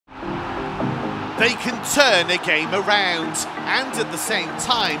They can turn a game around and at the same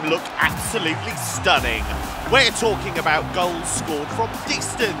time look absolutely stunning. We're talking about goals scored from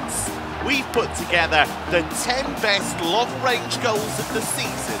distance. We've put together the 10 best long-range goals of the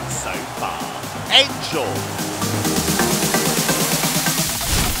season so far. Enjoy!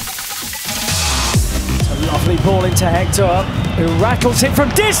 A lovely ball into Hector, who rattles it from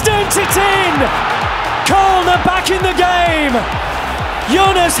distance. It's in! Köln are back in the game!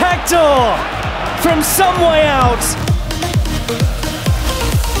 Jonas Hector from some way out.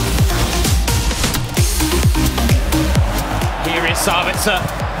 Here is Sabitzer,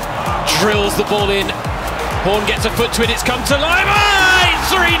 drills the ball in. Horn gets a foot to it, it's come to Leimer! It's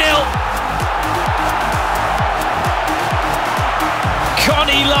 3-0!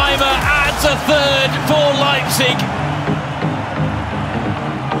 Conny Leimer adds a third for Leipzig.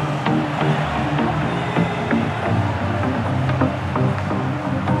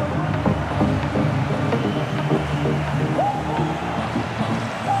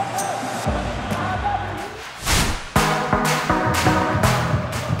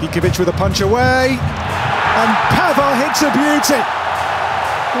 Ivkovic with a punch away, and Pavard hits a beauty.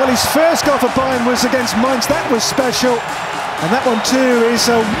 Well, his first goal for Bayern was against Mainz, that was special. And that one too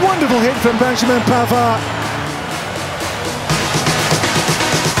is a wonderful hit from Benjamin Pavard.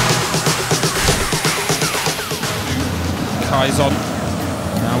 Kaison,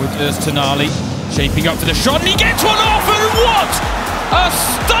 now with Tonali, shaping up for the shot, and he gets one off, and what a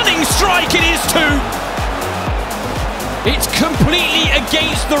stunning strike it is too! It's completely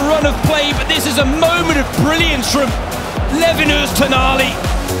against the run of play, but this is a moment of brilliance from Tonali.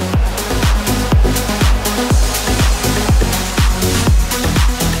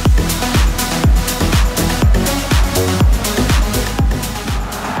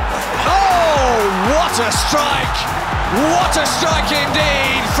 Oh, what a strike! What a strike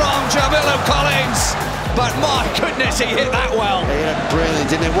indeed from Jamilo Collins. But my goodness, he hit that well. He had brilliant,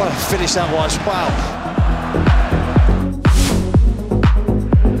 didn't he? What a finish that was, wow.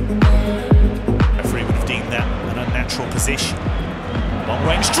 Position. Long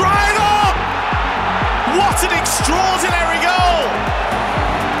range drive up! What an extraordinary goal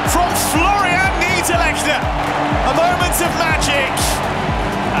from Florian Niederlechner. A moment of magic,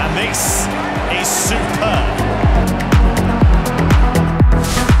 and this is superb.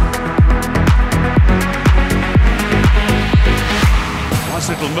 Nice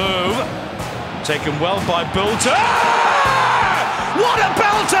little move, taken well by Bulter. Ah! What a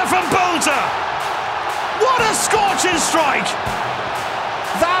belter from Bulter! What a scorching strike!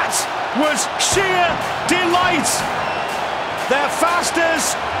 That was sheer delight. Their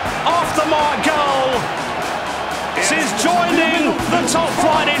fastest off-the-mark goal since joining the top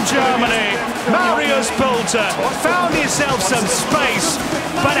flight in Germany. Marius Bulter found himself some space,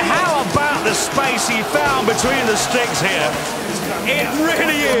 but how about the space he found between the sticks here? It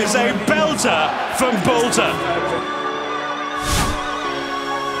really is a belter from Bulter.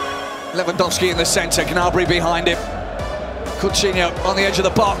 Lewandowski in the centre, Gnabry behind him. Coutinho on the edge of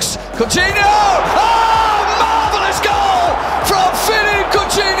the box. Coutinho! Oh, marvellous goal from Philippe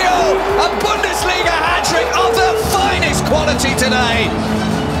Coutinho! A Bundesliga hat-trick of the finest quality today.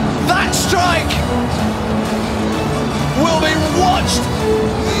 That strike will be watched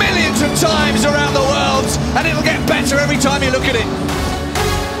millions of times around the world, and it'll get better every time you look at it.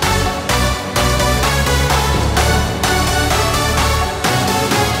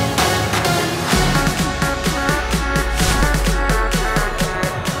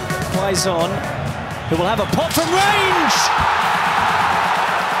 On, who will have a pot from range.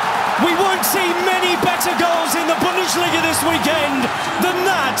 We won't see many better goals in the Bundesliga this weekend than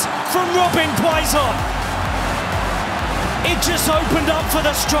that from Robin Quaison. It just opened up for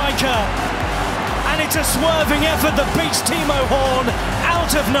the striker, and it's a swerving effort that beats Timo Horn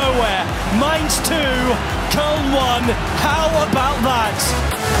out of nowhere. Mainz 2, Köln 1. How about that?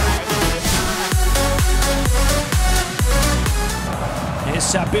 Here's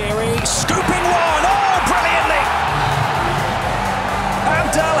Sabiri, scooping one, oh, brilliantly!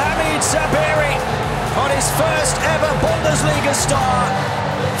 Abdelhamid Sabiri, on his first ever Bundesliga start,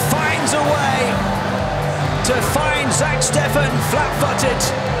 finds a way to find Zach Steffen flat-footed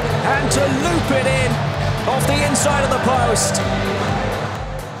and to loop it in off the inside of the post.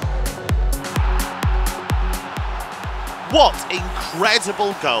 What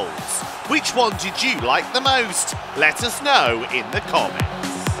incredible goals! Which one did you like the most? Let us know in the comments.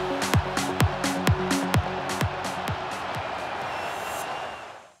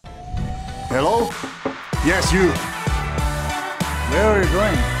 Hello? Yes, you. Where are you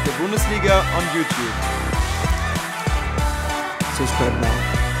going? The Bundesliga on YouTube. Subscribe now.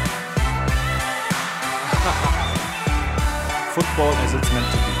 football as it's meant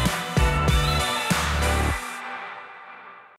to be.